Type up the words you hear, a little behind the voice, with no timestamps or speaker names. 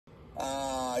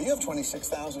You have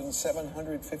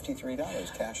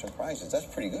 $26,753 cash and prizes. That's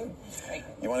pretty good. Great.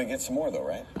 You want to get some more, though,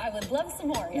 right? I would love some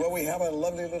more, yes. Well, we have a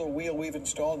lovely little wheel we've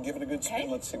installed. Give it a good spin.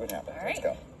 Let's see what happens. All right. Let's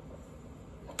go.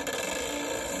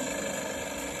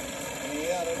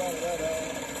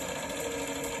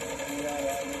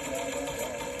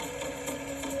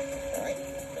 All right.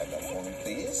 Grab that for me,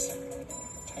 please.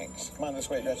 Thanks. Come on this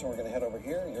way, Gretchen. We're going to head over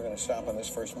here. You're going to stop on this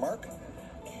first mark.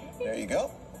 There you go.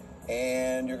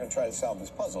 And you're going to try to solve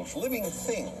this puzzle. It's living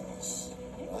things.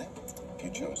 Right? If you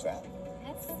chose that.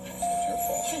 That's your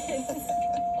fault.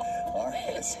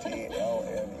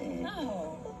 R-S-T-L-N-E.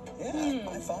 Oh. Yeah,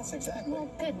 my thoughts exactly. Well,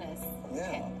 goodness.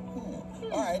 Yeah.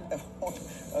 All right.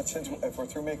 Since if we're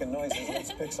through making noises,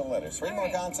 let's pick some letters. Three more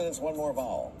consonants, one more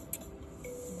vowel.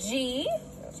 G.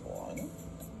 That's one.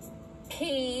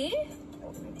 P.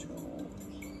 That'll be two.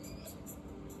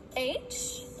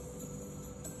 H.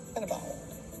 And a vowel.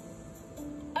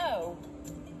 O.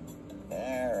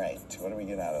 All right. What do we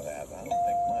get out of that? I don't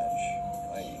think much.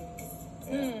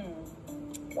 Yeah.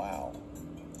 Wow.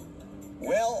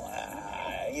 Well,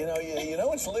 you know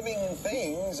it's living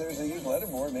things. There's a huge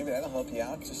letterboard. Maybe that'll help you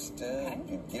out. Just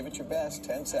you give it your best.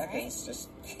 10 seconds. Right. Just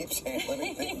keep saying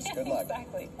living things. Good luck.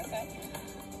 Exactly. Okay.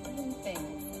 Living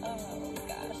things. Oh,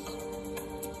 gosh.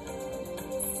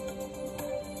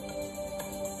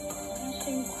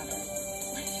 Flashing water.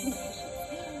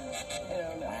 I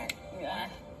don't know. Yeah.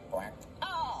 Quack.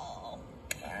 Oh.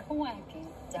 Quacking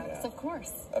ducks, of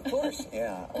course. Of course,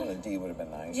 yeah. Well, a D would have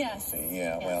been nice. Yes. See.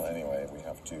 Yeah, yes. Well, anyway, we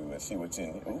have to see what's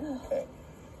in. Ooh, okay.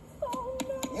 Oh,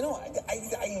 no. You know,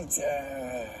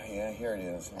 yeah, here it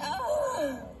is.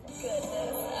 Oh, goodness.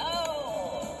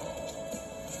 Oh.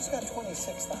 She's got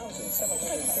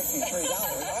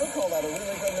 $26,753. I would call that a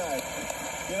really good night.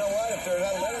 You know what? If there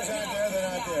are letters aren't there, they're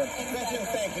not there. Gretchen,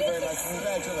 thank you very much.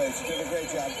 Congratulations. You did a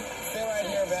great job. Stay right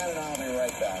here, Van, and I'll be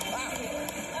right back.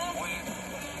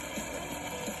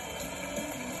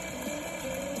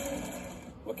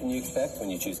 What can you expect when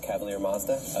you choose Cavalier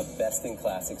Mazda? A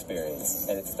best-in-class experience.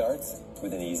 And it starts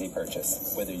with an easy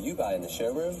purchase. Whether you buy in the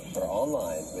showroom or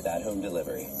online with at-home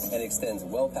delivery. And extends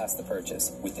well past the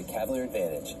purchase with the Cavalier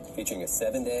Advantage, featuring a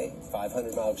 7-day,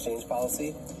 500-mile exchange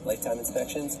policy, lifetime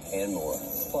inspections, and more.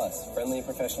 Plus, friendly and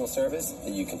professional service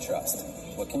that you can trust.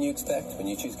 What can you expect when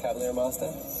you choose Cavalier Mazda?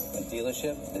 A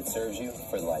dealership that serves you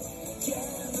for life.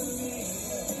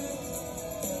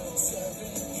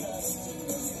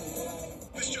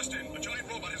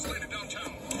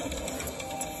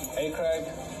 Hey, Craig.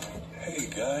 Hey,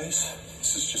 guys.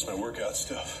 This is just my workout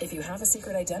stuff. If you have a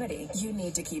secret identity, you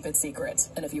need to keep it secret.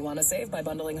 And if you want to save by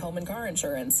bundling home and car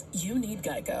insurance, you need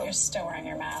Geico. You're still wearing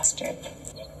your mask, Jip.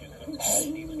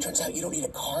 Hey, turns out you don't need a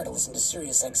car to listen to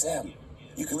Sirius XM.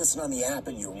 You can listen on the app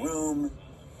in your room,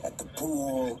 at the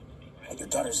pool, at your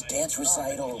daughter's dance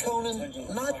recital. Conan,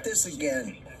 not this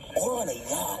again. Or on a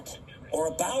yacht, or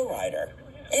a bow rider.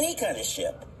 Any kind of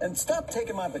ship. And stop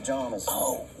taking my pajamas.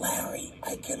 Oh, Larry,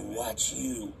 I can watch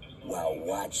you while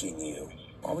watching you.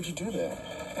 Why would you do that?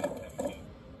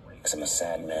 Because I'm a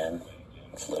sad man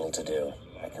with little to do.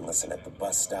 I can listen at the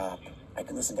bus stop. I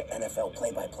can listen to NFL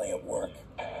play-by-play at work.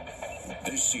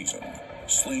 This season,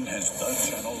 Sling has the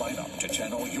channel lineup to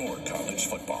channel your college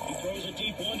football. He throws a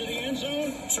deep one to the end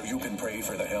zone. So you can pray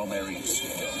for the Hail Marys,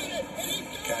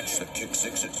 catch the kick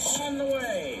sixes. On the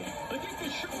way. The kick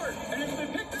is short, and it's been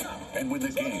picked up. And when the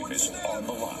game is on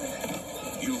the line,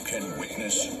 you can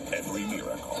witness every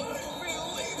miracle.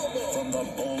 From the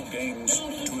bowl games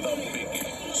to the big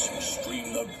games,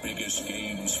 stream the biggest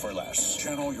games for less.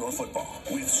 Channel your football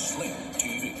with Sling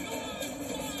TV.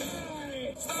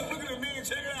 Stop looking at me and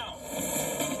check it out.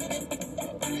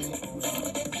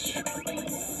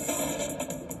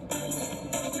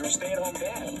 You're a stay-at-home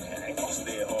dad. I ain't gonna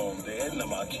stay at home dad. Now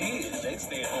my kids, they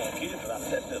stay at home kids, and I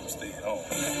let them stay at home.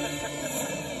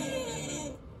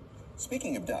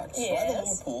 Speaking of ducks, yes. So I have a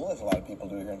little pool, as a lot of people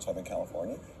do here in Southern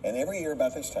California, and every year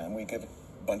about this time we get a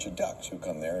bunch of ducks who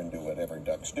come there and do whatever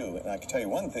ducks do. And I can tell you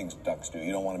one thing ducks do,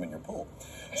 you don't want them in your pool.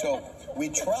 So we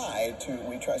try,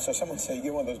 so someone say, you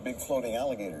get one of those big floating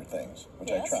alligator things, which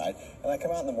yes. I tried, and I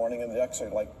come out in the morning and the ducks are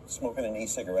like smoking an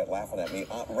e-cigarette, laughing at me,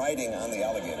 riding on the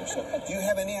alligator. So do you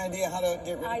have any idea how to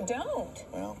get rid of I don't.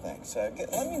 Well, thanks. Let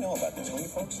me know about this, will you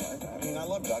folks? I mean, I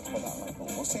love ducks, but not my pool.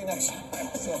 We'll see you next time.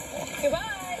 So.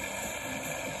 Goodbye.